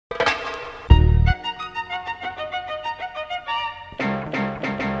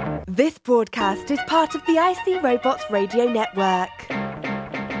This broadcast is part of the IC Robots Radio Network.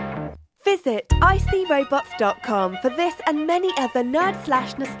 Visit icrobots.com for this and many other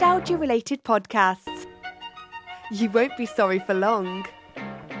nerd/nostalgia-related podcasts. You won't be sorry for long.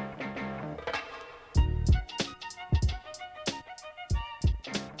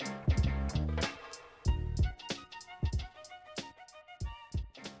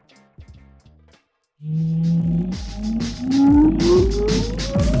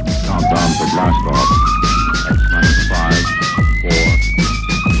 Countdown for blast off. X-minus 5, 4,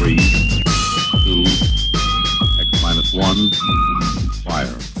 3, 2, X-minus 1,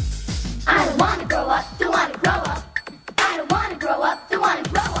 fire. I don't wanna grow up, don't wanna grow up. I don't wanna grow up, don't wanna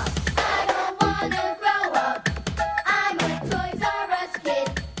grow up. I don't wanna grow up. I'm a Toys R Us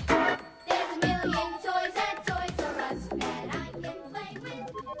kid. There's a million toys at Toys R Us that I can play with.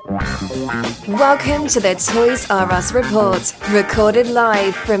 Welcome to the Toys R Us Report, recorded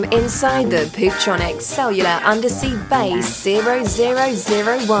live from inside the Pooptronic Cellular Undersea Base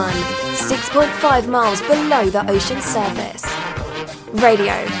 0001, 6.5 miles below the ocean surface.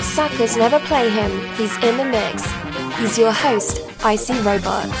 Radio, suckers never play him, he's in the mix. He's your host, IC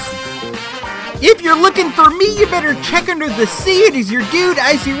Robots. If you're looking for me, you better check under the sea. It is your dude,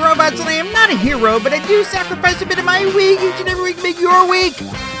 IC Robots, and I am not a hero, but I do sacrifice a bit of my week each and every week to make your week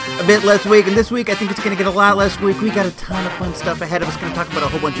a bit less week. And this week, I think it's going to get a lot less week. We got a ton of fun stuff ahead of us. Going to talk about a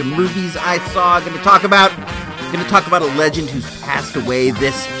whole bunch of movies I saw. Going to talk about a legend who's passed away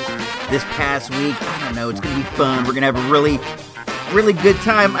this past week. I don't know. It's going to be fun. We're going to have a really good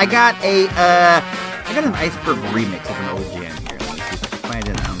time. I got an Iceberg remix of an old jam here. Let me see if I can find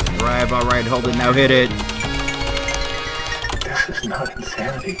it on the drive. All right, hold it. Now hit it. This is not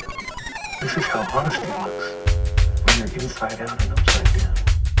insanity. This is how honesty looks when you're inside out and upside down.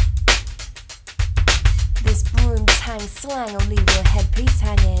 This broom tang slang will leave your headpiece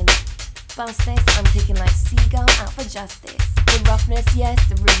hanging. Bust this, I'm kicking like seagull out for justice. The roughness, yes,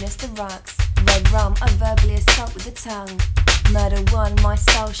 the rudeness, the rocks. Red rum, I verbally assault with the tongue. Murder one, my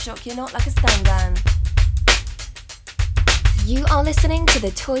soul shock, you're not like a stun gun. You are listening to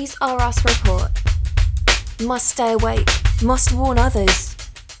the Toys R Us Report. Must stay awake, must warn others.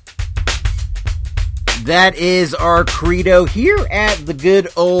 That is our credo here at the good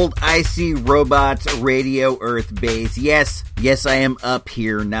old IC Robots Radio Earth base. Yes, I am up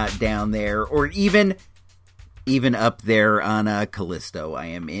here, not down there, or even up there on Callisto. I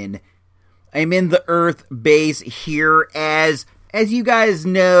am in the Earth base here. As you guys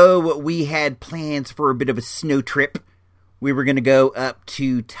know, we had plans for a bit of a snow trip. We were going to go up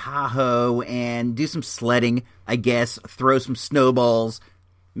to Tahoe and do some sledding, I guess, throw some snowballs,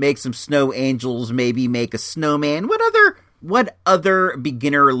 make some snow angels, maybe make a snowman. What other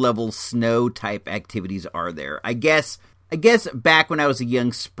beginner level snow type activities are there? I guess back when I was a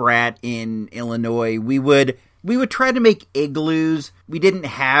young sprat in Illinois, we would try to make igloos. We didn't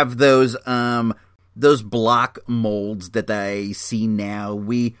have those block molds that I see now.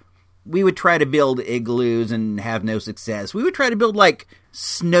 We would try to build igloos and have no success. We would try to build like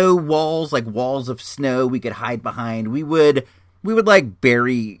snow walls, like walls of snow we could hide behind. We would like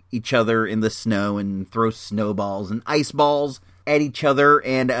bury each other in the snow and throw snowballs and ice balls at each other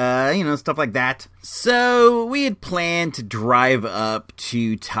and, stuff like that. So we had planned to drive up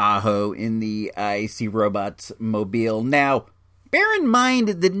to Tahoe in the IC Robots mobile. Now, bear in mind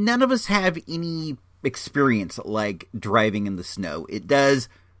that none of us have any experience like driving in the snow. It does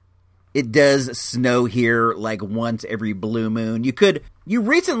snow here like once every blue moon. You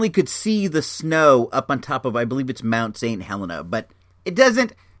recently could see the snow up on top of, I believe it's Mount St. Helena, but it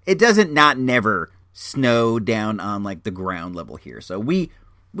doesn't not never snow down on like the ground level here. So we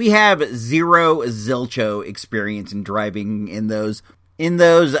have zero zilcho experience in driving in those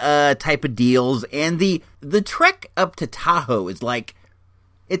type of deals. And the trek up to Tahoe is like,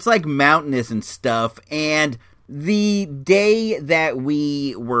 it's like mountainous and stuff. And the day that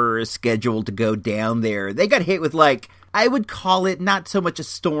we were scheduled to go down there, they got hit with like, I would call it not so much a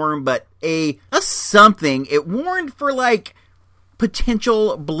storm, but a something. It warned for like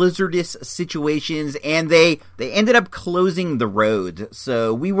potential blizzardous situations, and they ended up closing the roads.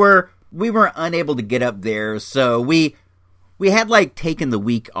 So we were unable to get up there. So we had like taken the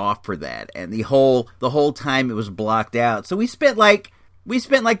week off for that, and the whole time it was blocked out. So we spent like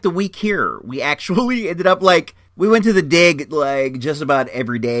the week here. We actually ended up like, we went to the dig like just about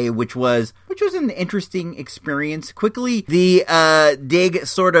every day, which was an interesting experience. Quickly, the dig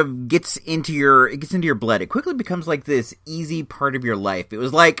sort of gets into your blood. It quickly becomes like this easy part of your life. It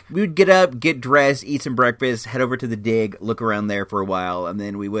was like we would get up, get dressed, eat some breakfast, head over to the dig, look around there for a while, and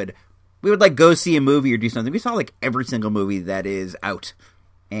then we would like go see a movie or do something. We saw like every single movie that is out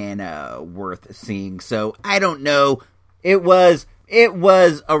and worth seeing. So I don't know. It was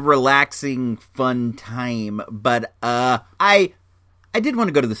a relaxing, fun time, but I did want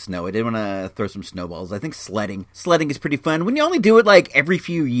to go to the snow. I did want to throw some snowballs. I think sledding is pretty fun. When you only do it like every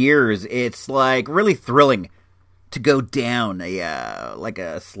few years, it's like really thrilling to go down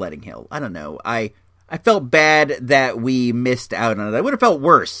a sledding hill. I don't know. I felt bad that we missed out on it. I would have felt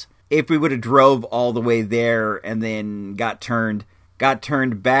worse if we would have drove all the way there and then got turned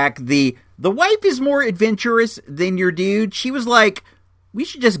back. The wife is more adventurous than your dude. She was like, we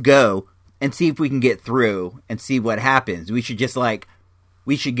should just go and see if we can get through and see what happens. We should give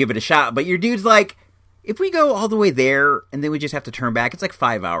it a shot. But your dude's like, if we go all the way there and then we just have to turn back, it's like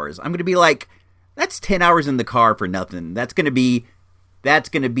 5 hours. I'm going to be like, that's 10 hours in the car for nothing. That's going to be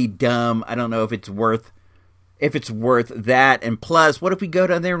dumb. I don't know if it's worth that. And plus, what if we go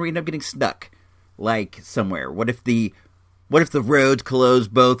down there and we end up getting stuck like somewhere? What if the roads close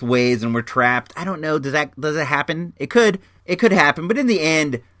both ways and we're trapped? I don't know. Does it happen? It could happen, but in the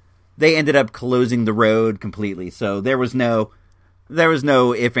end they ended up closing the road completely. So there was no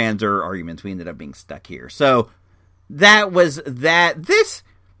ifs, ands, or arguments. We ended up being stuck here. So that was that.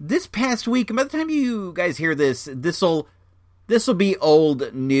 This past week, and by the time you guys hear this, this'll be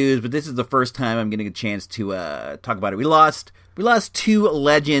old news, but this is the first time I'm getting a chance to talk about it. We lost two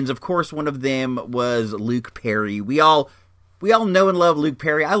legends. Of course, one of them was Luke Perry. We all know and love Luke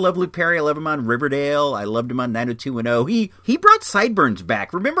Perry. I love Luke Perry. I love him on Riverdale. I loved him on 90210. He brought sideburns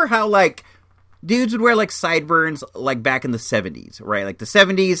back. Remember how like dudes would wear like sideburns like back in the 70s, right? Like the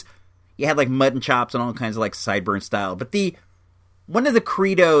 70s, you had like mutton chops and all kinds of like sideburn style. But one of the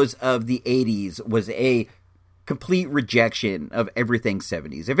credos of the 80s was a complete rejection of everything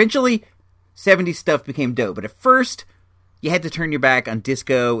 70s. Eventually, 70s stuff became dope, but at first, you had to turn your back on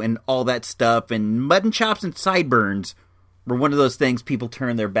disco and all that stuff, and mutton chops and sideburns were one of those things people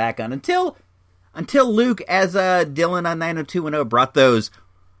turned their back on until Luke, as Dylan on 90210, brought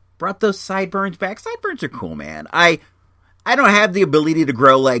those sideburns back. Sideburns are cool, man. I don't have the ability to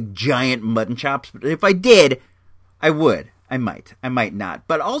grow like giant mutton chops, but if I did, I would. I might not.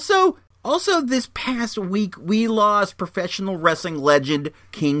 But also this past week, we lost professional wrestling legend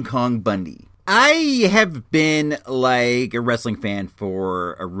King Kong Bundy. I have been like a wrestling fan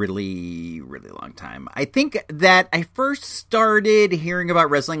for a really, really long time. I think that I first started hearing about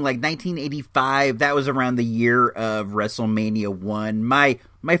wrestling like 1985. That was around the year of WrestleMania 1.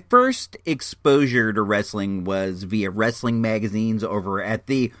 My first exposure to wrestling was via wrestling magazines over at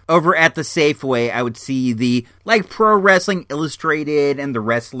the Safeway. I would see the like Pro Wrestling Illustrated and The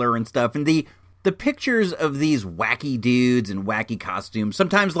Wrestler and stuff, and the pictures of these wacky dudes in wacky costumes,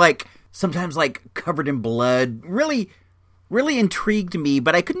 sometimes like covered in blood, really, really intrigued me.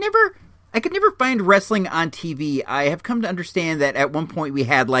 But I could never find wrestling on TV. I have come to understand that at one point we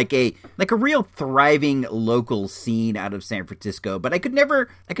had like a real thriving local scene out of San Francisco, but I could never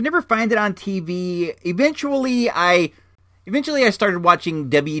find it on TV. Eventually I started watching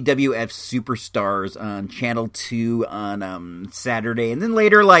WWF Superstars on Channel 2 on Saturday, and then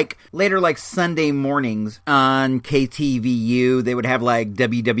later like Sunday mornings on KTVU, they would have like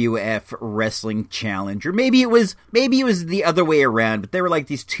WWF Wrestling Challenge, or maybe it was the other way around, but they were like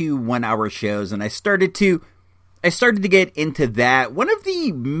these 2 1-hour shows, and I started to get into that. One of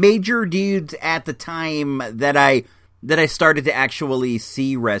the major dudes at the time that I started to actually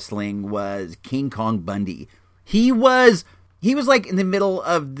see wrestling was King Kong Bundy. He was like in the middle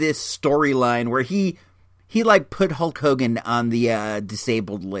of this storyline where he like put Hulk Hogan on the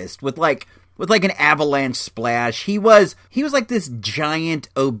disabled list with like an avalanche splash. He was like this giant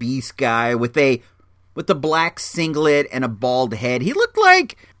obese guy with a black singlet and a bald head. He looked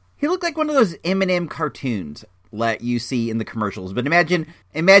like one of those Eminem cartoons that you see in the commercials. But imagine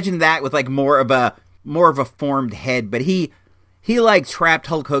that with like more of a formed head. But he like trapped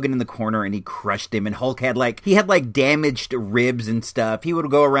Hulk Hogan in the corner and he crushed him, and Hulk had like damaged ribs and stuff. He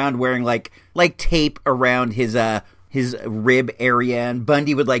would go around wearing like tape around his rib area, and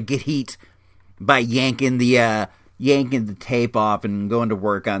Bundy would like get heat by yanking the tape off and going to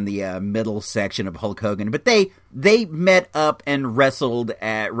work on the middle section of Hulk Hogan. But they met up and wrestled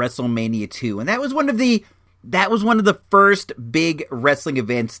at WrestleMania 2, and that was one of the first big wrestling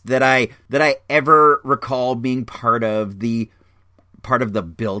events that I ever recall being part of the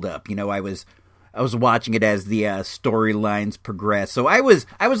build-up. You know, I was watching it as the storylines progressed. So I was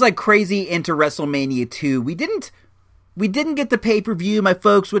like crazy into WrestleMania 2. We didn't get the pay-per-view. My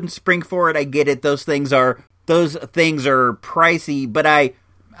folks wouldn't spring for it. I get it. Those things are pricey, but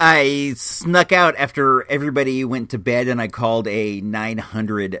I snuck out after everybody went to bed, and I called a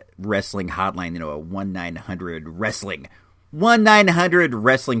 900 wrestling hotline, a 1-900 wrestling. 1-900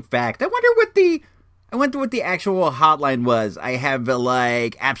 wrestling fact. I wonder what the actual hotline was. I have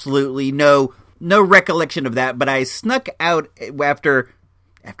absolutely no recollection of that, but I snuck out after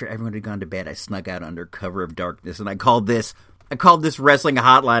everyone had gone to bed. I snuck out under cover of darkness, and I called this wrestling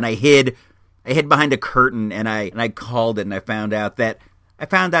hotline. I hid behind a curtain, and I called it, and I found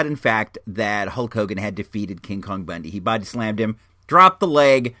out in fact that Hulk Hogan had defeated King Kong Bundy. He body slammed him, dropped the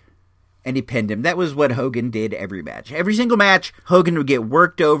leg, and he pinned him. That was what Hogan did every match. Every single match, Hogan would get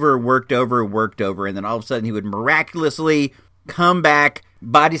worked over, and then all of a sudden he would miraculously come back,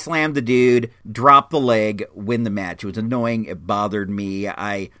 body slam the dude, drop the leg, win the match. It was annoying. It bothered me.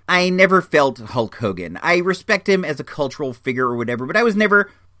 I never felt Hulk Hogan. I respect him as a cultural figure or whatever, but I was never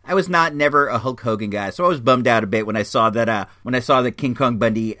a Hulk Hogan guy, so I was bummed out a bit when I saw that King Kong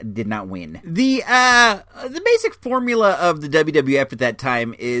Bundy did not win. The basic formula of the WWF at that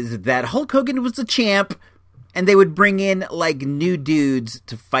time is that Hulk Hogan was the champ, and they would bring in new dudes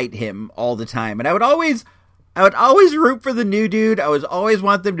to fight him all the time, and I would always root for the new dude. I would always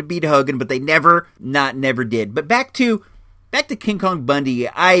want them to beat Hogan, but they never did. But back to King Kong Bundy,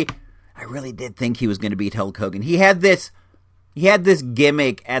 I really did think he was going to beat Hulk Hogan. He had this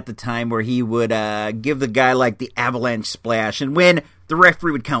gimmick at the time where he would give the guy the avalanche splash, and when the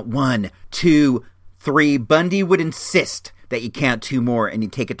referee would count 1, 2, 3, Bundy would insist that you count 2 more and you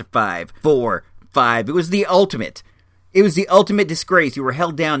take it to 5, 4, 5. It was the ultimate disgrace. You were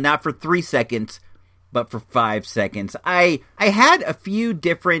held down not for 3 seconds, but for 5 seconds. I had a few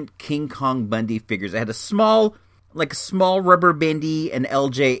different King Kong Bundy figures. I had a small rubber bandy, an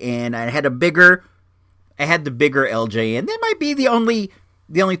LJN. I had the bigger LJN. That might be the only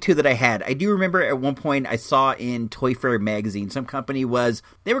 2 that I had. I do remember at one point I saw in Toy Fair magazine, some company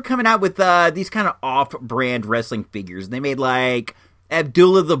they were coming out with these kind of off-brand wrestling figures. They made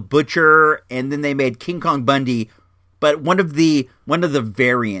Abdullah the Butcher, and then they made King Kong Bundy. But one of the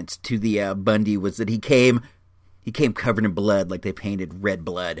variants to the Bundy was that he came covered in blood, they painted red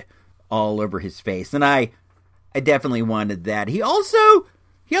blood all over his face, and I definitely wanted that. He also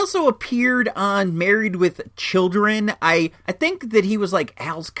appeared on Married with Children. I think that he was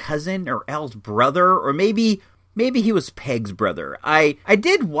Al's cousin or Al's brother, or maybe he was Peg's brother. I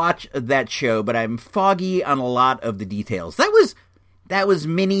did watch that show, but I'm foggy on a lot of the details. That was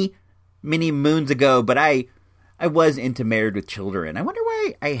many moons ago, but I was into Married with Children. I wonder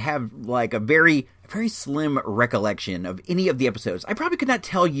why I have a very slim recollection of any of the episodes. I probably could not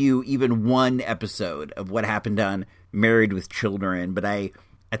tell you even one episode of what happened on Married with Children, but I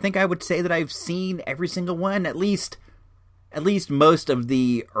think I would say that I've seen every single one, at least most of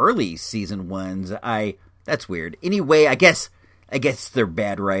the early season ones. That's weird. Anyway, I guess they're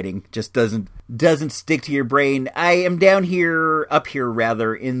bad writing. Just doesn't stick to your brain. I am up here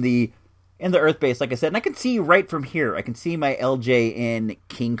rather in the Earth base, like I said, and I can see right from here. I can see my LJN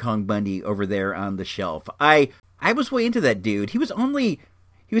King Kong Bundy over there on the shelf. I was way into that dude. He was in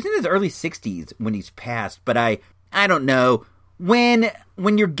his early 60s when he's passed, but I don't know. When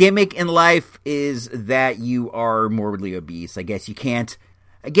your gimmick in life is that you are morbidly obese, I guess you can't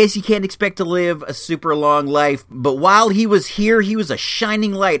expect to live a super long life. But while he was here, he was a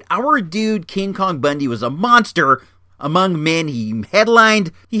shining light. Our dude King Kong Bundy was a monster among men. He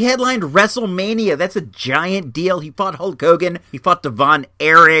headlined WrestleMania. That's a giant deal. He fought Hulk Hogan. He fought Devon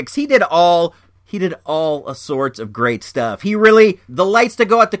Eriks. He did all sorts of great stuff. The lights that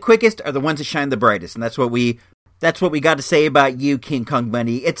go out the quickest are the ones that shine the brightest, and that's what we got to say about you, King Kong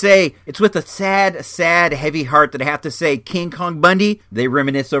Bundy. It's with a sad, heavy heart that I have to say, King Kong Bundy, they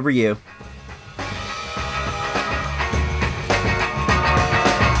reminisce over you.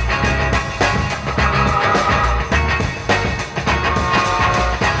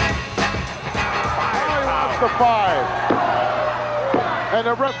 The 5. And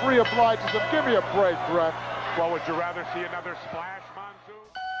the referee obliges him. Give me a break, Brett. Well, would you rather see another splash, Monsoon?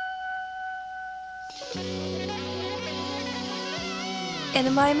 In a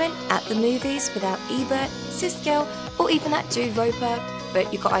moment, at the movies without Ebert, Siskel, or even that dude Roper,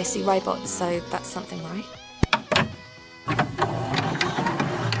 but you've got Icy Robots, so that's something, right?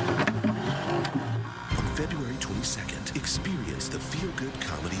 On February 22nd, experience the feel-good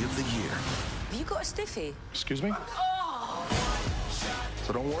comedy of the year. Have you got a stiffy? Excuse me?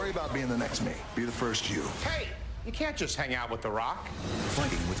 So don't worry about being the next me. Be the first you. Hey, you can't just hang out with The Rock.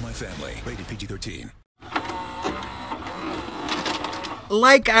 Fighting with My Family. Rated PG-13.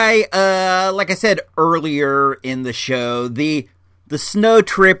 Like I said earlier in the show, the the snow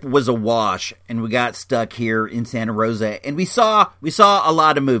trip was a wash, and we got stuck here in Santa Rosa, and we saw a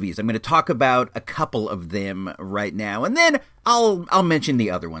lot of movies. I'm going to talk about a couple of them right now, and then I'll mention the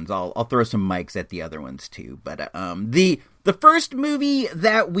other ones. I'll throw some mics at the other ones too. But the first movie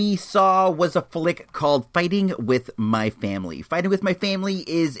that we saw was a flick called Fighting with My Family. Fighting with My Family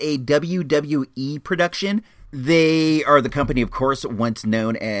is a WWE production. They are the company, of course, once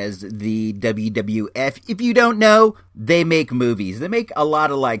known as the WWF. If you don't know, they make movies. They make a lot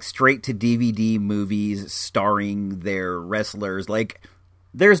of, like, straight-to-DVD movies starring their wrestlers. Like,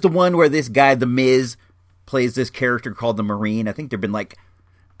 there's the one where this guy, The Miz, plays this character called the Marine. I think there've been, like,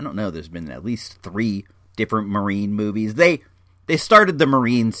 I don't know, there's been at least 3 different Marine movies. They started the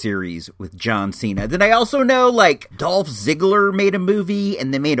Marine series with John Cena. Then I also know, like, Dolph Ziggler made a movie,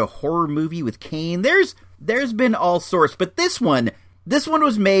 and they made a horror movie with Kane. There's been all sorts, but this one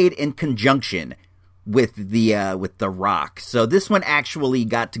was made in conjunction with the Rock. So this one actually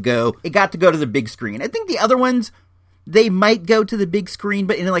got to go to the big screen. I think the other ones, they might go to the big screen,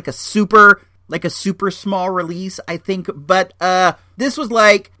 but in like a super small release, I think. But this was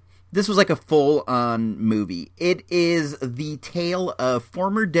like a full-on movie. It is the tale of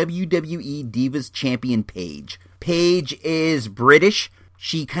former WWE Divas champion Paige. Paige is British.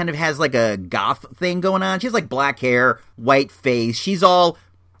 She kind of has like a goth thing going on. She has like black hair, white face. She's all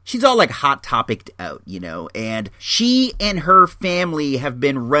like Hot Topicked out, you know. And she and her family have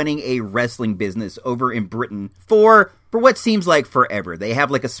been running a wrestling business over in Britain for what seems like forever. They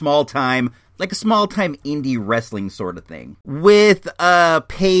have like a small time indie wrestling sort of thing. With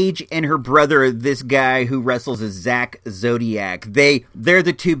Paige and her brother, this guy who wrestles as Zach Zodiac. They're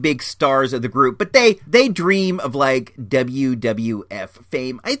the 2 big stars of the group, but they dream of like WWF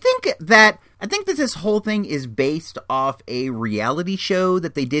fame. I think that this whole thing is based off a reality show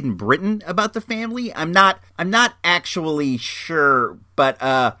that they did in Britain about the family. I'm not actually sure, but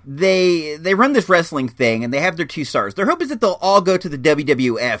they run this wrestling thing and they have their 2 stars. Their hope is that they'll all go to the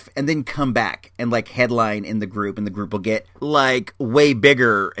WWF and then come back and like headline in the group, and the group will get like way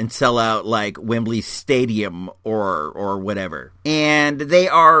bigger and sell out like Wembley Stadium or whatever. And they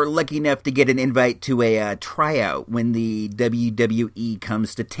are lucky enough to get an invite to a tryout when the WWE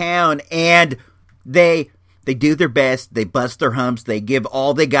comes to town, and they do their best, they bust their humps, they give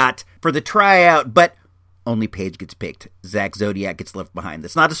all they got for the tryout, but only Paige gets picked. Zach Zodiac gets left behind.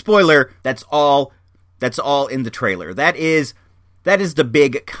 That's not a spoiler. That's all in the trailer. That is the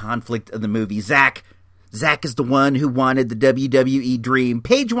big conflict of the movie. Zach is the one who wanted the WWE dream.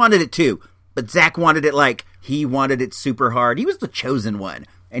 Paige wanted it too, but Zach wanted it like he wanted it super hard. He was the chosen one,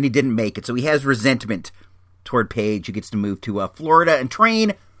 and he didn't make it, so he has resentment toward Paige, who gets to move to Florida and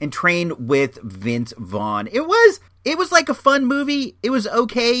train with Vince Vaughn. It was like a fun movie. It was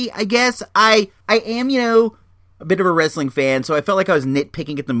okay, I guess. I am, a bit of a wrestling fan, so I felt like I was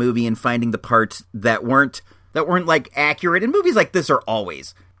nitpicking at the movie and finding the parts that weren't like accurate. And movies like this they're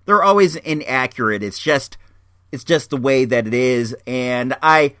always inaccurate. It's just the way that it is, and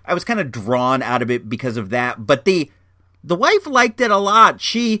I was kind of drawn out of it because of that. But the wife liked it a lot.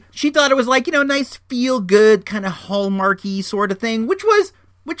 She thought it was like, nice feel good kind of Hallmarky sort of thing, which was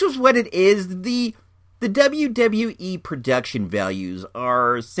what it is. The WWE production values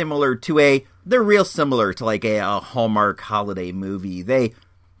are they're real similar to like a Hallmark holiday movie. They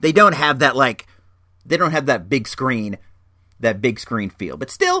don't have that big screen feel, but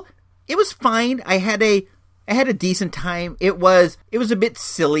still it was fine. I had a decent time. It was a bit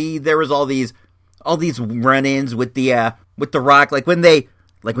silly. There was all these run-ins with the Rock, like when they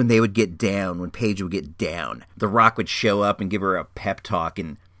would get down, when Paige would get down, the Rock would show up and give her a pep talk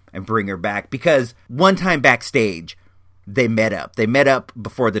and bring her back, because one time backstage they met up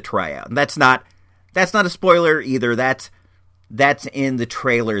before the tryout, and that's not a spoiler either. That's in the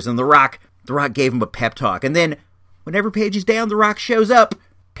trailers, and the Rock gave him a pep talk, and then whenever Paige is down, the Rock shows up,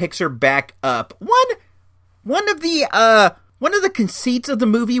 picks her back up. One of the conceits of the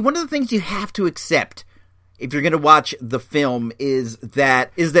movie, one of the things you have to accept if you're going to watch the film is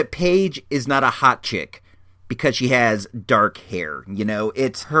that Paige is not a hot chick because she has dark hair.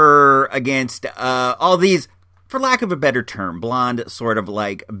 It's her against all these, for lack of a better term, blonde sort of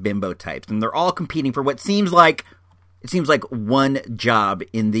like bimbo types, and they're all competing for what seems like one job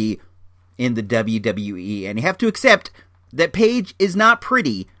in the WWE, and you have to accept that Paige is not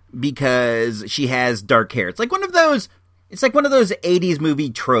pretty because she has dark hair. It's like one of those 80s movie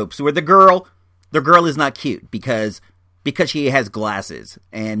tropes where the girl is not cute because she has glasses,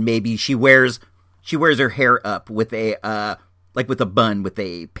 and maybe she wears her hair up with a with a bun with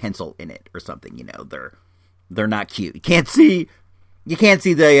a pencil in it or something. They're not cute. You can't see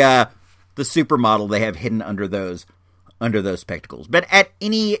the supermodel they have hidden under those under those spectacles. But at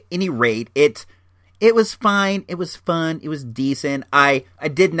any rate, it was fine. It was fun. It was decent. I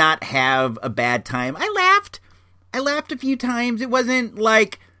did not have a bad time. I laughed a few times. It wasn't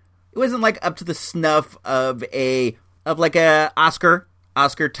like up to the snuff of a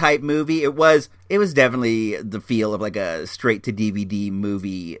Oscar type movie. It was definitely the feel of like a straight to DVD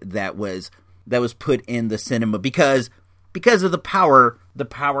movie that was put in the cinema because of the power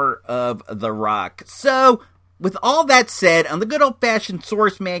of The Rock. So, with all that said, on the good old-fashioned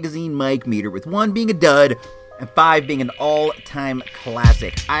Source Magazine mic meter, with 1 being a dud and 5 being an all-time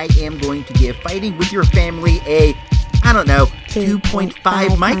classic, I am going to give Fighting With Your Family a, 2.5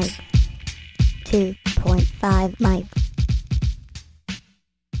 mics? 2.5 mics.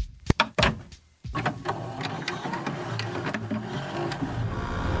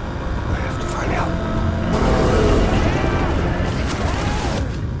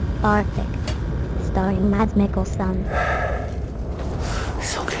 Arctic, starring Mads Mikkelsen.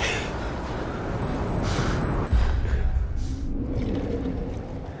 It's okay.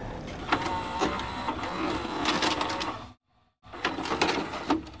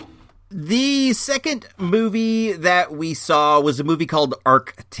 The second movie that we saw was a movie called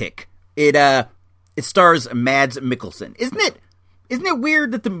Arctic. It stars Mads Mikkelsen. Isn't it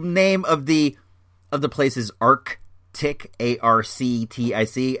weird that the name of the place is Arctic, Arctic? I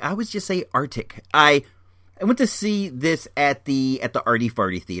always just say Arctic. I went to see this at the Arty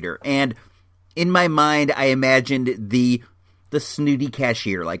Farty Theater, and in my mind, I imagined the snooty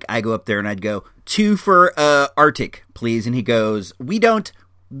cashier. Like, I go up there and I'd go, 2 for Arctic, please, and he goes, we don't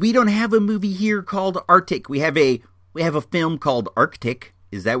have a movie here called Arctic. We have a film called Arctic.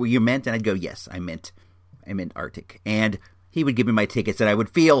 Is that what you meant? And I'd go, yes, I meant Arctic. And he would give me my tickets, and I would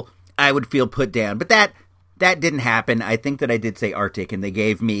feel put down. But that didn't happen. I think that I did say Arctic, and they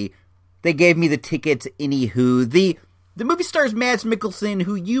gave me the tickets. Anywho, the movie stars Mads Mikkelsen,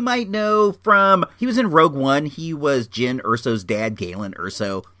 who you might know from, he was in Rogue One. He was Jyn Erso's dad, Galen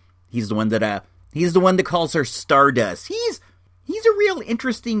Erso. He's the one that calls her Stardust. He's a real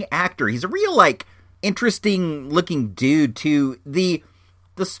interesting actor. He's a real, like, interesting looking dude too. The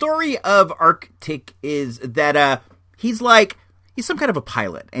story of Arctic is that he's some kind of a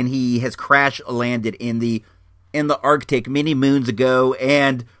pilot, and he has crash landed in the Arctic many moons ago,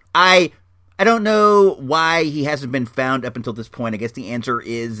 and I don't know why he hasn't been found up until this point. I guess the answer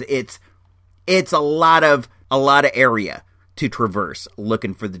is it's a lot of area to traverse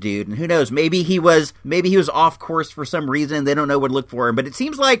looking for the dude, and who knows, maybe he was off course for some reason. They don't know where to look for him, but it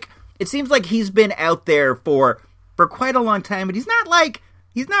seems like he's been out there for quite a long time, and he's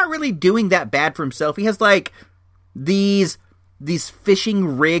not really doing that bad for himself. He has like these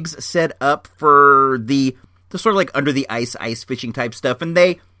fishing rigs set up for the sort of like under the ice fishing type stuff, and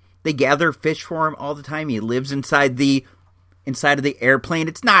they gather fish for him all the time. He lives inside of the airplane.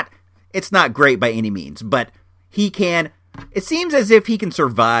 It's not great by any means, but it seems as if he can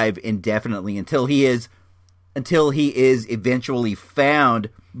survive indefinitely until he is eventually found.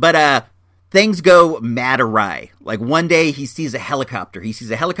 But things go mad awry. Like, one day he sees a helicopter. He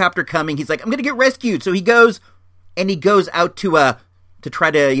sees a helicopter coming. He's like, I'm going to get rescued. So he goes out to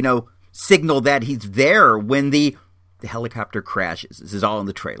try to, signal that he's there when the helicopter crashes. This is all in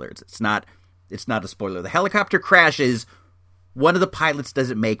the trailers. It's not a spoiler. The helicopter crashes. One of the pilots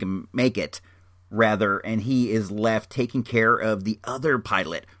doesn't make it, rather, and he is left taking care of the other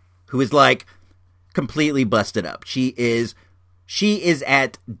pilot, who is like completely busted up. She is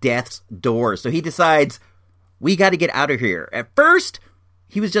at death's door. So he decides, we got to get out of here. At first,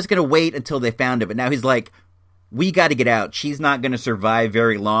 he was just going to wait until they found him, but now he's like, we got to get out. She's not going to survive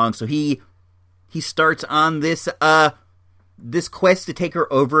very long. So he starts on this quest to take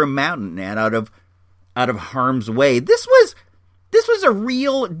her over a mountain and out of harm's way. This was a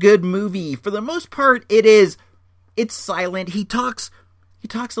real good movie. For the most part, it's silent. He talks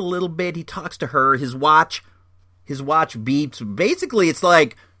a little bit. He talks to her. His watch beeps. Basically, it's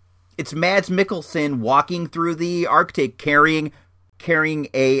Mads Mikkelsen walking through the Arctic carrying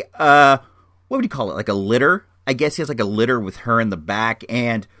a what would you call it? Like a litter? I guess he has like a litter with her in the back,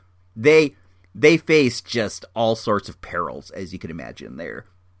 and they face just all sorts of perils, as you can imagine.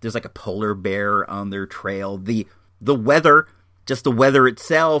 There's like a polar bear on their trail. The weather, just the weather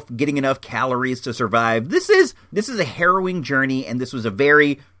itself, getting enough calories to survive. This is a harrowing journey, and this was a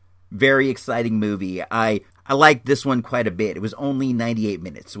very, very exciting movie. I liked this one quite a bit. It was only 98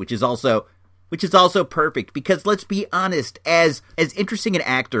 minutes, which is also perfect, because let's be honest, as interesting an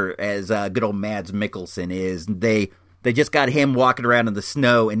actor as good old Mads Mikkelsen is, they just got him walking around in the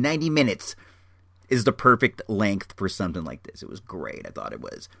snow, and 90 minutes is the perfect length for something like this. It was great. I thought it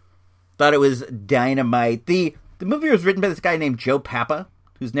was dynamite. The The movie was written by this guy named Joe Papa,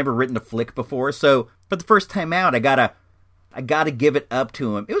 who's never written a flick before. So for the first time out, I gotta give it up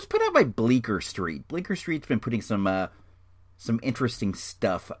to him. It was put out by Bleecker Street. Bleecker Street's been putting some interesting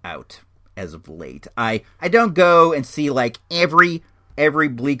stuff out as of late. I don't go and see like every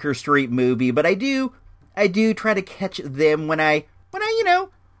Bleecker Street movie, but I do try to catch them when I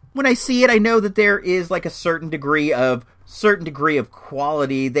see it. I know that there is like a certain degree of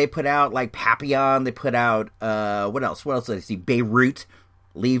quality. They put out like Papillon. They put out what else did I see? Beirut,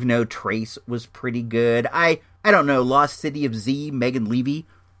 Leave No Trace was pretty good. I don't know, Lost City of Z, Megan Levy,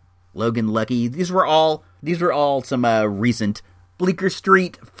 Logan Lucky. These were all some recent Bleecker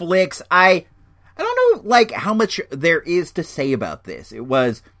Street flicks. I don't know like how much there is to say about this.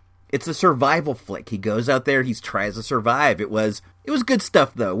 It's a survival flick. He goes out there, he tries to survive. It was good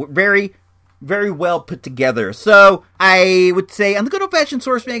stuff though. Very, very well put together. So I would say on the Good Old Fashioned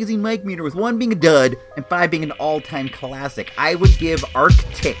Source Magazine Mike meter, with 1 being a dud and 5 being an all-time classic, I would give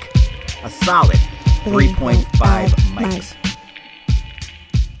Arctic a solid 3.5 mics.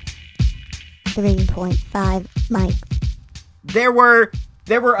 3.5 mics. There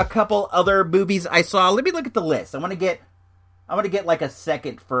were a couple other movies I saw. Let me look at the list. I want to get like a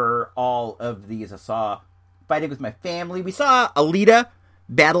second for all of these. I saw Fighting with My Family. We saw Alita,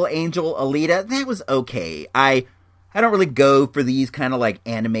 Battle Angel Alita. That was okay. I don't really go for these kind of like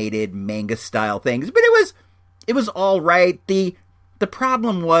animated manga style things, but it was all right. The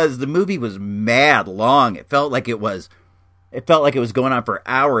problem was the movie was mad long. It felt like it was going on for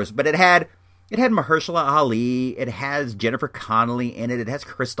hours, but it had Mahershala Ali, it has Jennifer Connelly in it, it has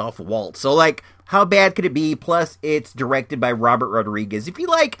Christoph Waltz. So like, how bad could it be? Plus it's directed by Robert Rodriguez. If you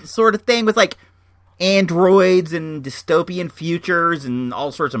like sort of thing with like androids and dystopian futures and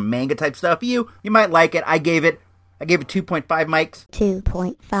all sorts of manga type stuff, you might like it. I gave it 2.5 mics.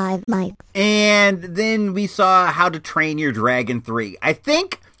 2.5 mics. And then we saw How to Train Your Dragon 3. I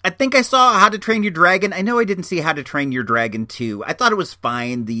think I saw How to Train Your Dragon. I know I didn't see How to Train Your Dragon 2. I thought it was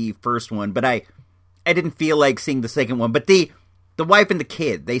fine, the first one, but I didn't feel like seeing the second one. But the wife and the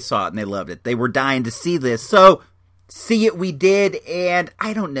kid, they saw it and they loved it. They were dying to see this. So see it we did, and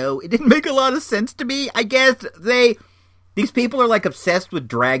I don't know, it didn't make a lot of sense to me. I guess these people are like obsessed with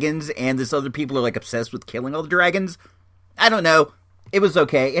dragons, and this other people are like obsessed with killing all the dragons. I don't know. It was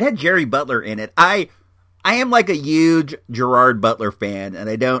okay. It had Jerry Butler in it. I am like a huge Gerard Butler fan, and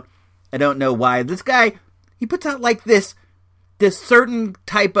I don't know why. This guy, he puts out like this certain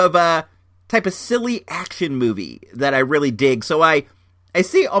type of silly action movie that I really dig. So I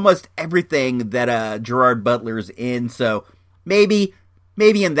see almost everything that Gerard Butler's in. So maybe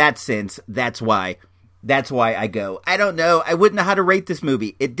in that sense, that's why I go. I don't know. I wouldn't know how to rate this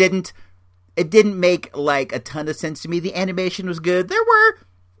movie. It didn't make like a ton of sense to me. The animation was good.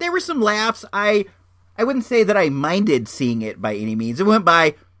 There were some laughs. I wouldn't say that I minded seeing it by any means. It went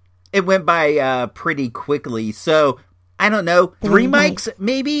by pretty quickly. So I don't know. 3 mics,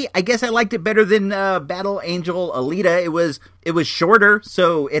 maybe. I guess I liked it better than Battle Angel Alita. It was shorter,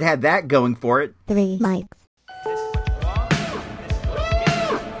 so it had that going for it. 3 mics.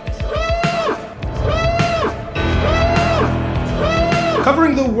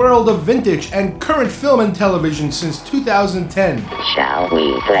 Covering the world of vintage and current film and television since 2010. Shall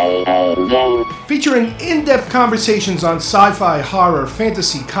we play a game? Featuring in-depth conversations on sci-fi, horror,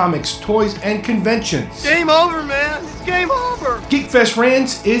 fantasy, comics, toys, and conventions. Game over, man. It's game over. Geekfest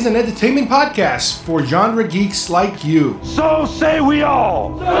Rants is an entertainment podcast for genre geeks like you. So say we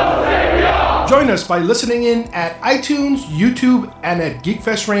all. So say we all. Join us by listening in at iTunes, YouTube, and at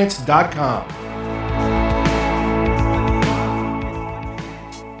geekfestrants.com.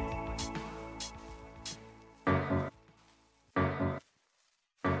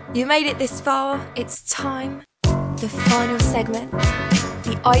 You made it this far, it's time. The final segment.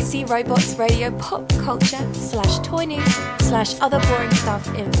 The IC Robots Radio pop culture / toy news / other boring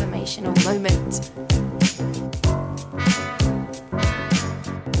stuff informational moment.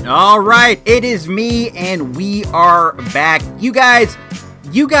 All right, it is me and we are back. You guys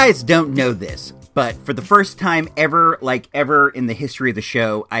don't know this, but for the first time ever in the history of the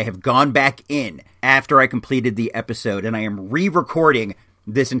show, I have gone back in after I completed the episode and I am re-recording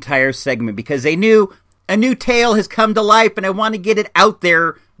this entire segment because a new tale has come to life and I want to get it out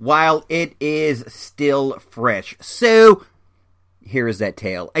there while it is still fresh. So here is that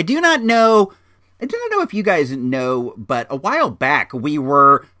tale. I do not know if you guys know, but a while back we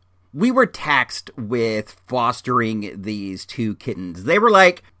were taxed with fostering these 2 kittens. They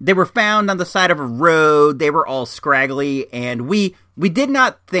were found on the side of a road. They were all scraggly, and we did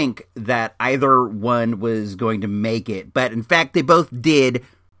not think that either one was going to make it. But in fact, they both did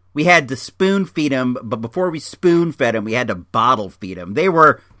we had to spoon feed them, but before we spoon fed them, we had to bottle feed them. They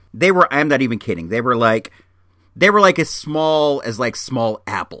were, I'm not even kidding. They were like as small as like small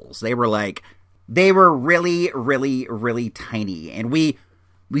apples. They were really, really, really tiny. And we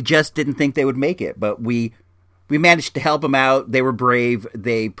just didn't think they would make it, but we managed to help them out. They were brave.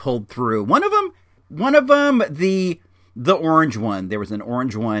 They pulled through. One of them, the orange one, there was an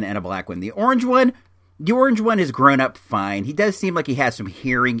orange one and a black one. The orange one has grown up fine. He does seem like he has some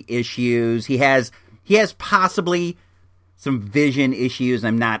hearing issues. He has possibly some vision issues.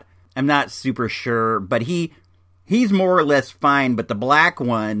 I'm not super sure, but he's more or less fine. But the black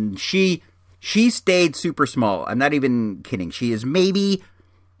one, she stayed super small. I'm not even kidding. She is maybe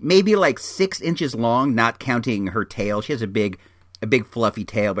like 6 inches long, not counting her tail. She has a big fluffy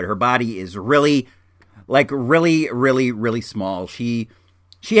tail, but her body is really really small. She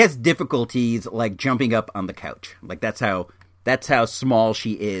has difficulties like jumping up on the couch. Like that's how small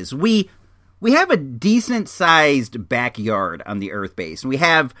she is. We have a decent sized backyard on the Earth base, and we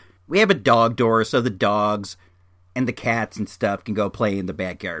have a dog door so the dogs and the cats and stuff can go play in the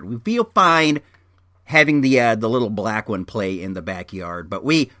backyard. We feel fine having the little black one play in the backyard, but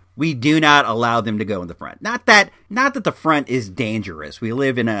we do not allow them to go in the front. Not that the front is dangerous. We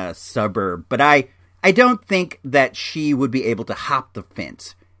live in a suburb, but I don't think that she would be able to hop the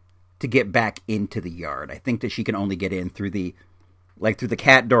fence to get back into the yard. I think that she can only get in through the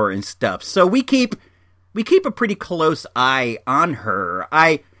cat door and stuff. So we keep a pretty close eye on her.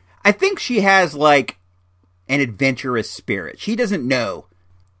 I think she has like an adventurous spirit. She doesn't know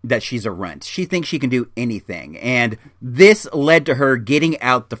that she's a runt. She thinks she can do anything. And this led to her getting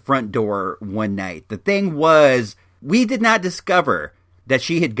out the front door one night. The thing was, we did not discover that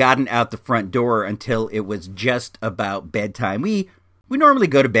she had gotten out the front door until it was just about bedtime. We normally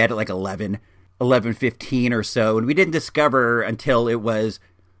go to bed at like 11:15 or so, and we didn't discover until it was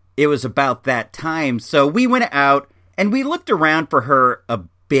about that time. So we went out and we looked around for her a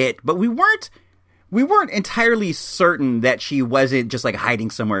bit, but we weren't entirely certain that she wasn't just like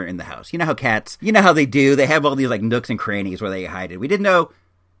hiding somewhere in the house. You know how cats, you know how they do, they have all these like nooks and crannies where they hide it. We didn't know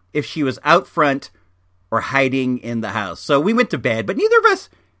if she was out front or hiding in the house. So we went to bed, but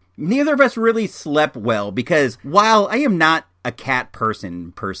neither of us really slept well, because while I am not a cat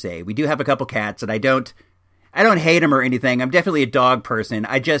person per se, we do have a couple cats, and I don't hate them or anything. I'm definitely a dog person.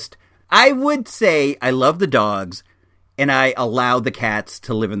 I would say I love the dogs, and I allow the cats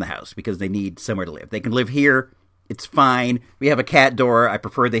to live in the house because they need somewhere to live. They can live here. It's fine. We have a cat door. I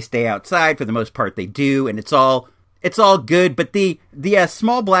prefer they stay outside. For the most part, they do, and it's all good. But the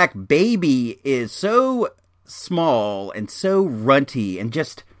small black baby is so small and so runty and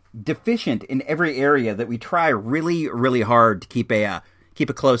just deficient in every area that we try really, really hard to keep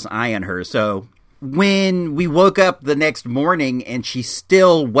a close eye on her. So when we woke up the next morning and she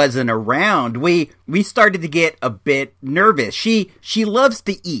still wasn't around, we started to get a bit nervous. She loves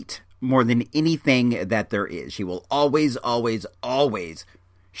to eat more than anything that there is. She will always, always, always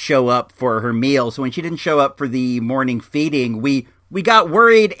show up for her meal. So when she didn't show up for the morning feeding, we got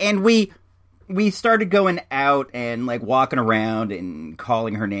worried, and we started going out and like walking around and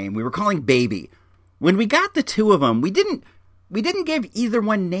calling her name. We were calling Baby. When we got the two of them, we didn't give either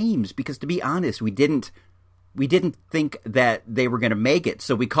one names because, to be honest, we didn't think that they were going to make it.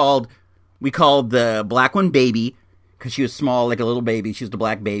 So we called the black one Baby because she was small, like a little baby. She was the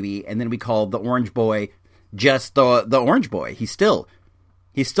black baby. And then we called the orange boy just the orange boy. He's still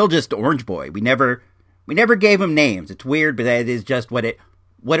just the orange boy. We never gave him names. It's weird, but that is just what it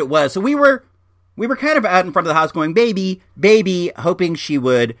was. So we were kind of out in front of the house going, Baby, Baby, hoping she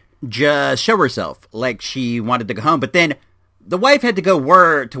would just show herself like she wanted to go home. But then the wife had to go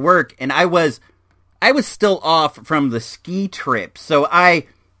to work, and I was still off from the ski trip. So I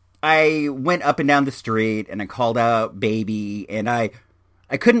went up and down the street, and I called out Baby, and I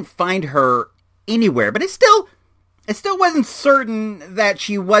couldn't find her anywhere. But it still wasn't certain that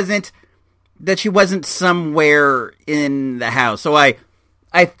she wasn't somewhere in the house. So I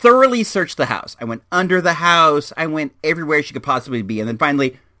thoroughly searched the house. I went under the house. I went everywhere she could possibly be. And then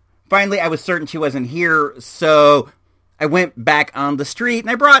finally I was certain she wasn't here. So I went back on the street, and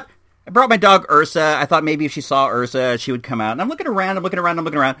I brought my dog Ursa. I thought maybe if she saw Ursa, she would come out. And I'm looking around,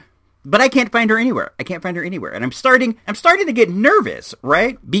 but I can't find her anywhere. And I'm starting to get nervous,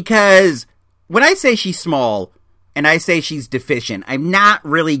 right? Because when I say she's small and I say she's deficient, I'm not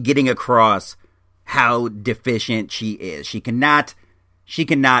really getting across how deficient she is. She cannot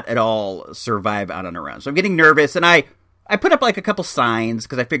at all survive out on her own. So I'm getting nervous, and I put up like a couple signs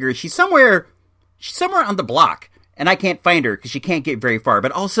because I figure she's somewhere on the block, and I can't find her because she can't get very far.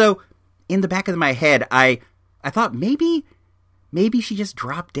 But also in the back of my head, I thought maybe maybe she just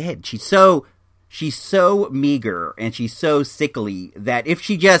dropped dead. She's so meager and she's so sickly that if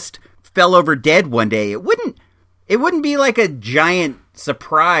she just fell over dead one day, it wouldn't be like a giant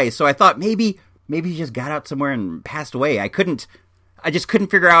surprise. So I thought maybe she just got out somewhere and passed away. I just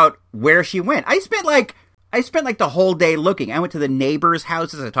couldn't figure out where she went. I spent like the whole day looking. I went to the neighbors'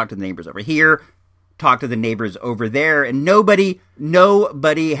 houses. I talked to the neighbors over here, talked to the neighbors over there, and nobody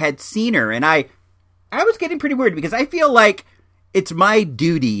had seen her. And I was getting pretty worried because I feel like it's my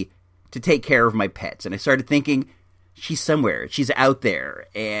duty to take care of my pets. And I started thinking, she's somewhere. She's out there,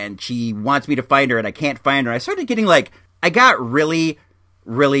 and she wants me to find her, and I can't find her. I started getting I got really,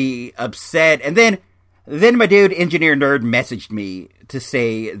 really upset. And then my dude, Engineer Nerd, messaged me to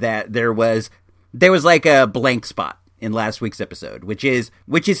say that there was like a blank spot in last week's episode, which is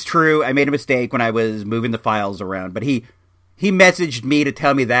true. I made a mistake when I was moving the files around, but he messaged me to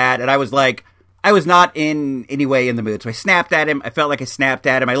tell me that, and I was like, I was not in any way in the mood. So I snapped at him. I felt like I snapped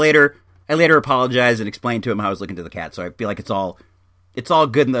at him. I later apologized and explained to him how I was looking to the cat. So I feel like it's all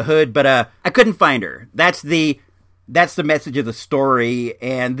good in the hood, but I couldn't find her. That's the message of the story.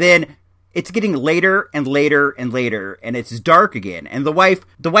 And then it's getting later and later and later, and it's dark again. And the wife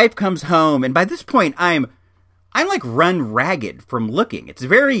comes home, and by this point I'm like run ragged from looking. It's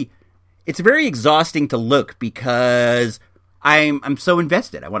very exhausting to look because I'm so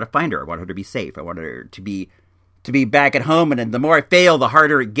invested. I want to find her. I want her to be safe. I want her to be back at home. And then the more I fail, the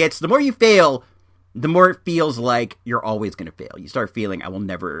harder it gets. The more you fail, the more it feels like you're always going to fail. You start feeling, I will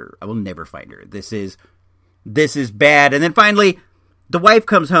never find her. This is bad. And then finally, the wife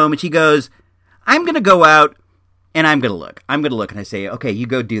comes home and she goes, I'm going to go out and I'm going to look. And I say, okay, you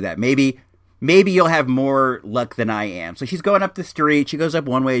go do that. Maybe you'll have more luck than I am. So she's going up the street. She goes up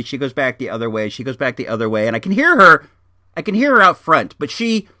one way. She goes back the other way. She goes back the other way. And I can hear her out front, but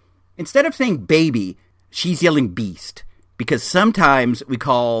she, instead of saying baby, she's yelling beast, because sometimes we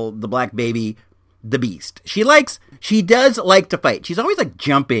call the black baby the beast. She does like to fight. She's always like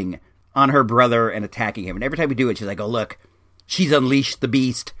jumping on her brother and attacking him. And every time we do it, she's like, oh, look, she's unleashed the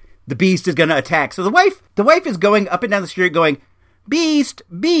beast. The beast is going to attack. So the wife is going up and down the street going, beast,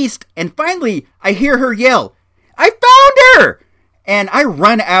 beast. And finally I hear her yell, I found her. And I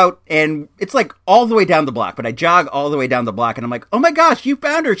run out, and it's like all the way down the block, but I jog all the way down the block, and I'm like, oh my gosh, you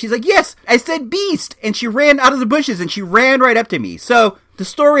found her. She's like, yes, I said beast. And she ran out of the bushes, and she ran right up to me. So the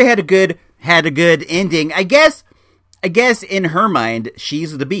story had a good ending. I guess in her mind,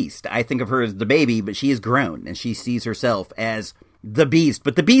 she's the beast. I think of her as the baby, but she is grown, and she sees herself as the beast.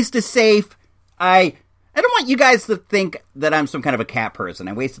 But the beast is safe. I don't want you guys to think that I'm some kind of a cat person.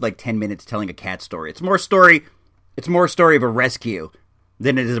 I wasted like 10 minutes telling a cat story. It's more story of a rescue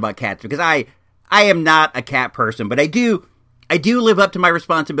than it is about cats, because I am not a cat person, but I do live up to my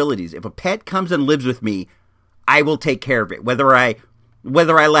responsibilities. If a pet comes and lives with me, I will take care of it. Whether I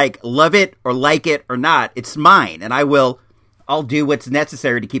love it or like it or not, it's mine, and I'll do what's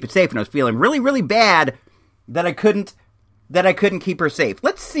necessary to keep it safe. And I was feeling really, really bad that I couldn't keep her safe.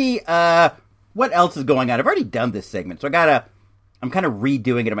 Let's see what else is going on. I've already done this segment, so I'm kind of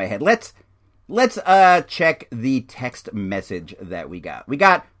redoing it in my head. Let's check the text message that we got. We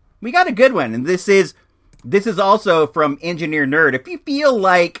got a good one, and this is also from Engineer Nerd.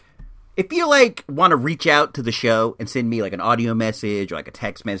 If you want to reach out to the show and send me like an audio message or like a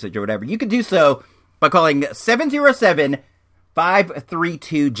text message or whatever, you can do so by calling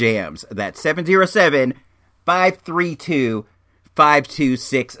 707-532-JAMS. That's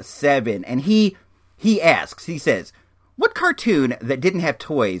 707-532-5267. And he says, what cartoon that didn't have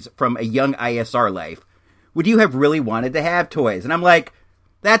toys from a young ISR life would you have really wanted to have toys? And I'm like,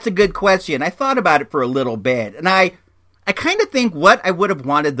 that's a good question. I thought about it for a little bit, and I kind of think what I would have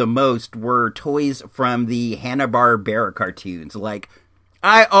wanted the most were toys from the Hanna-Barbera cartoons. Like,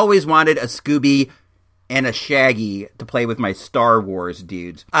 I always wanted a Scooby and a Shaggy to play with my Star Wars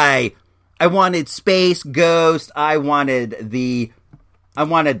dudes. I wanted Space Ghost. I wanted the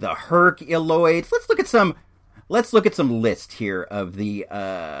Herculoids. Let's look at some list here of the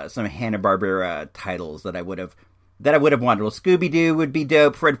some Hanna-Barbera titles that I would have wanted. Well, Scooby-Doo would be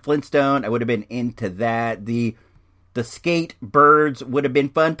dope. Fred Flintstone, I would have been into that. The Skate Birds would have been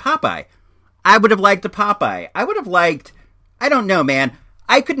fun. Popeye, I would have liked the Popeye. I would have liked, I don't know, man.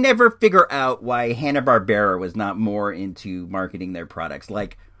 I could never figure out why Hanna-Barbera was not more into marketing their products.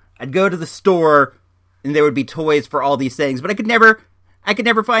 Like, I'd go to the store and there would be toys for all these things, but I could never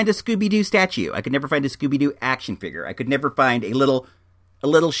find a Scooby-Doo statue. I could never find a Scooby-Doo action figure. I could never find a little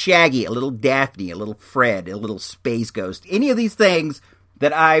Shaggy, a little Daphne, a little Fred, a little Space Ghost. Any of these things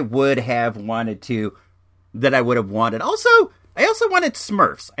that I would have wanted. Also, I also wanted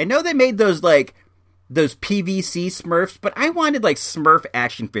Smurfs. I know they made those those PVC Smurfs, but I wanted like Smurf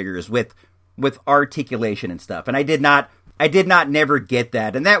action figures with articulation and stuff, and I did not never get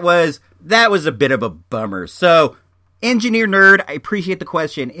that, and that was a bit of a bummer. So, Engineer Nerd, I appreciate the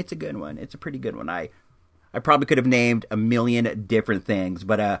question. It's a good one. It's a pretty good one. I probably could have named a million different things,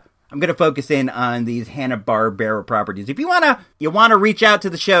 but I'm going to focus in on these Hanna-Barbera properties. If you want to reach out to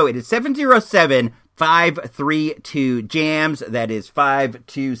the show, it is 707-532-JAMS. That is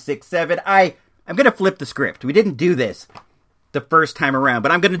 5267. I'm going to flip the script. We didn't do this the first time around,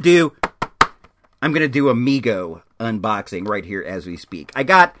 but I'm going to do Amigo unboxing right here as we speak. I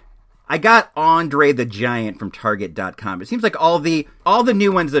got Andre the Giant from Target.com. It seems like all the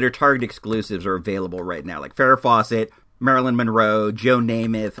new ones that are Target exclusives are available right now, like Farrah Fawcett, Marilyn Monroe, Joe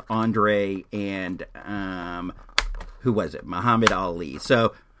Namath, Andre, and who was it? Muhammad Ali.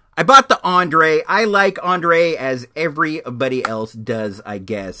 So I bought the Andre. I like Andre as everybody else does, I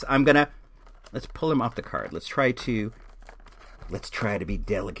guess. Let's pull him off the card. Let's try to be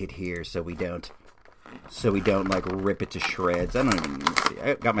delicate here so we don't like rip it to shreds. I don't even see.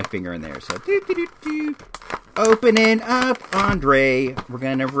 I got my finger in there. So opening up Andre. We're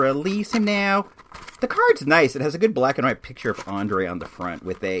gonna release him now. The card's nice. It has a good black and white picture of Andre on the front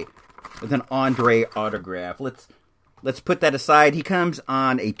with an Andre autograph. Let's put that aside. He comes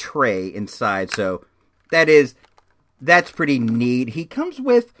on a tray inside, so that's pretty neat. He comes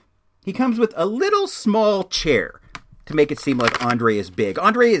with a little small chair to make it seem like Andre is big.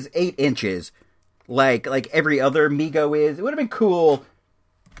 Andre is 8 inches, like every other Mego is. It would have been cool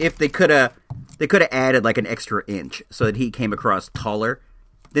if they could have added like an extra inch so that he came across taller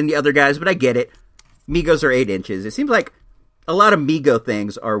than the other guys, but I get it. Migos are 8 inches. It seems like a lot of Mego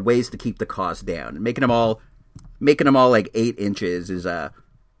things are ways to keep the cost down. And making them all like 8 inches is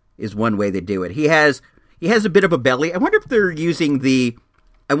one way they do it. He has a bit of a belly. I wonder if they're using the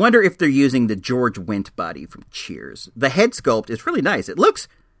George Wendt body from Cheers. The head sculpt is really nice. It looks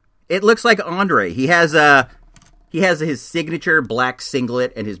like Andre. He has his signature black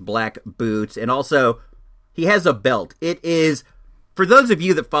singlet and his black boots, and also he has a belt. It is, for those of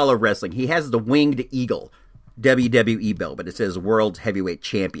you that follow wrestling, he has the Winged Eagle WWE belt, but it says World Heavyweight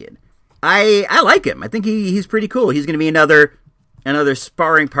Champion. I like him. I think he's pretty cool. He's going to be another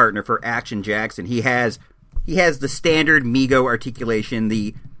sparring partner for Action Jackson. He has the standard Mego articulation,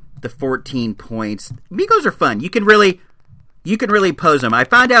 the 14 points. Migos are fun. You can really pose them. I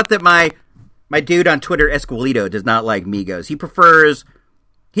found out that my dude on Twitter, Esquilito, does not like Migos. He prefers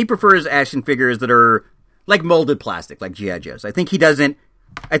action figures that are like molded plastic, like G.I. Joe's. I think he doesn't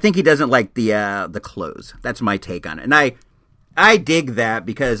like the clothes. That's my take on it. And I dig that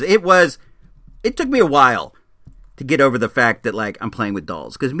because it took me a while to get over the fact that like I'm playing with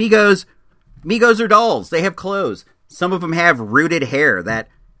dolls, because Migos are dolls. They have clothes. Some of them have rooted hair.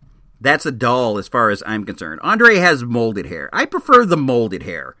 That's a doll as far as I'm concerned. Andre has molded hair. I prefer the molded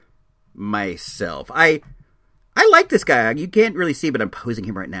hair myself. I like this guy. You can't really see, but I'm posing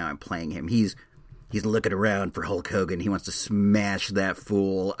him right now. I'm playing him. He's looking around for Hulk Hogan. He wants to smash that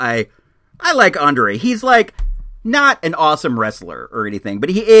fool. I like Andre. He's like not an awesome wrestler or anything, but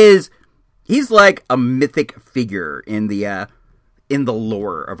he's like a mythic figure in the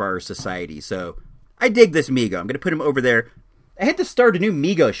lore of our society. So I dig this Mego. I'm going to put him over there. I had to start a new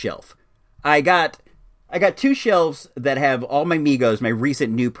Mego shelf. I got 2 shelves that have all my Migos, my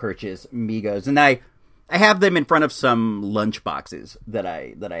recent new purchase Migos, and I have them in front of some lunch boxes that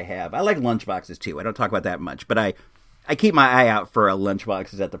I have. I like lunch boxes too. I don't talk about that much, but I keep my eye out for lunch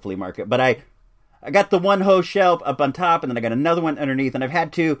boxes at the flea market. But I got the one whole shelf up on top, and then I got another one underneath, and I've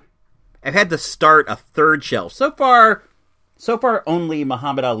had to start a 3rd shelf. So far only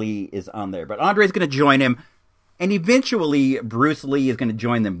Muhammad Ali is on there, but Andre's going to join him, and eventually Bruce Lee is going to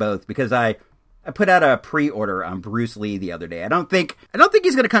join them both, because I put out a pre-order on Bruce Lee the other day. I don't think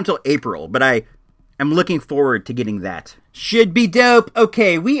he's going to come till April, but I'm looking forward to getting that. Should be dope.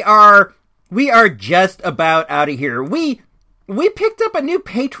 Okay, we are just about out of here. We picked up a new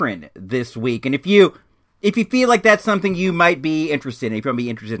patron this week, and if you feel like that's something you might be interested in, if you want to be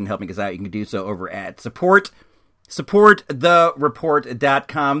interested in helping us out, you can do so over at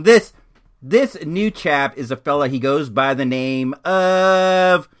supportthereport.com. This new chap is a fella. He goes by the name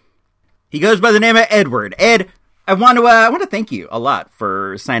of Edward. Ed, I want to thank you a lot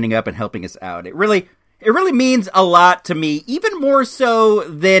for signing up and helping us out. It really means a lot to me, even more so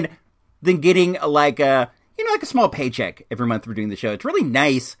than getting like a small paycheck every month for doing the show. It's really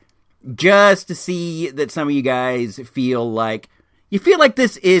nice just to see that some of you guys feel like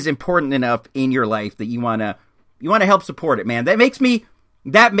this is important enough in your life that you want to help support it, man. That makes me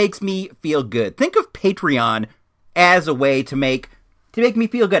feel good. Think of Patreon as a way to make make me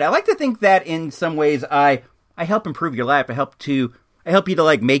feel good. I like to think that in some ways I help improve your life. I help you to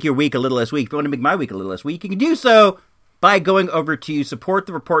like make your week a little less weak. If you want to make my week a little less weak, you can do so by going over to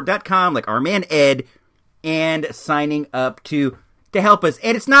supportthereport.com, like our man Ed, and signing up to help us.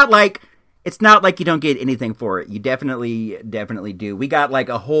 And it's not like you don't get anything for it. You definitely do. We got like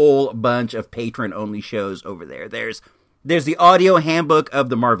a whole bunch of patron-only shows over there. There's the audio handbook of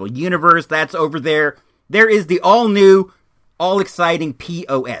the Marvel Universe. That's over there. There is the all-new, all-exciting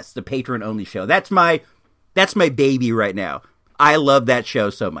POS, the patron-only show. That's my baby right now. I love that show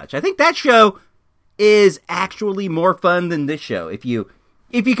so much. I think that show is actually more fun than this show. If you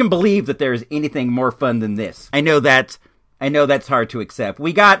can believe that there's anything more fun than this. I know that's hard to accept.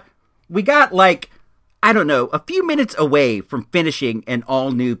 We got like, I don't know, a few minutes away from finishing an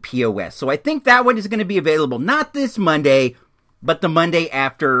all-new POS. So I think that one is going to be available not this Monday, but the Monday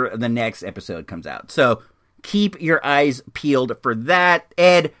after the next episode comes out. So keep your eyes peeled for that.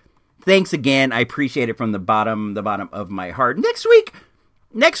 Ed, thanks again. I appreciate it from the bottom of my heart. Next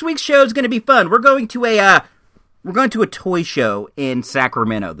week's show is going to be fun. We're going to a toy show in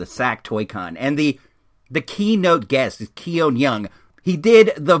Sacramento, the Sac Toy Con, and the keynote guest is Keone Young. He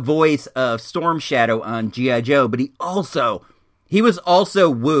did the voice of Storm Shadow on G.I. Joe, but he was also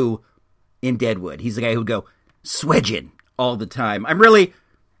Wu in Deadwood. He's the guy who'd go Swedgen all the time. I'm really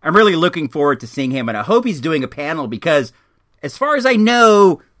looking forward to seeing him, and I hope he's doing a panel because, as far as I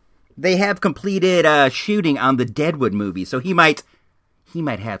know, they have completed shooting on the Deadwood movie, so he might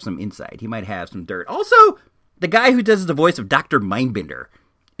have some insight. He might have some dirt. Also, the guy who does the voice of Dr. Mindbender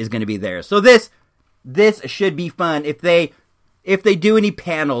is going to be there. So this should be fun. If they do any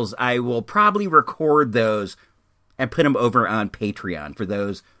panels, I will probably record those and put them over on Patreon for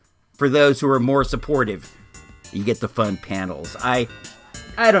those who are more supportive. You get the fun panels. I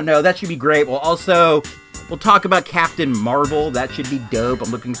don't know. That should be great. We'll talk about Captain Marvel. That should be dope.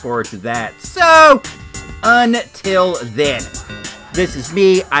 I'm looking forward to that. So, until then, this is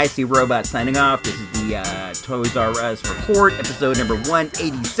me, IC Robot, signing off. This is the Toys R Us Report, episode number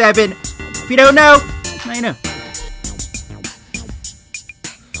 187. If you don't know, now you know.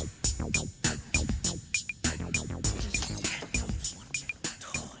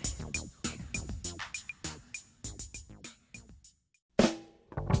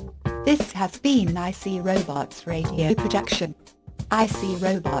 This has been an IC Robots Radio production. IC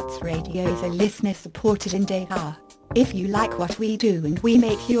Robots Radio is a listener-supported endeavor. If you like what we do and we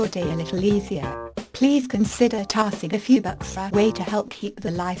make your day a little easier, please consider tossing a few bucks our way to help keep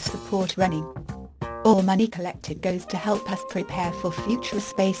the life support running. All money collected goes to help us prepare for future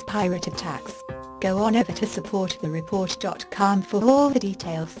space pirate attacks. Go on over to supportthereport.com for all the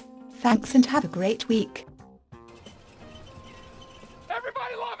details. Thanks and have a great week.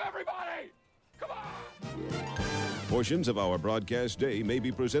 Everybody love everybody! Come on! Portions of our broadcast day may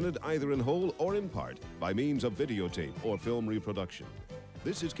be presented either in whole or in part by means of videotape or film reproduction.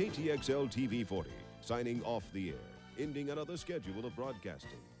 This is KTXL TV 40, signing off the air, ending another schedule of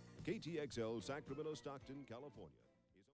broadcasting. KTXL, Sacramento, Stockton, California.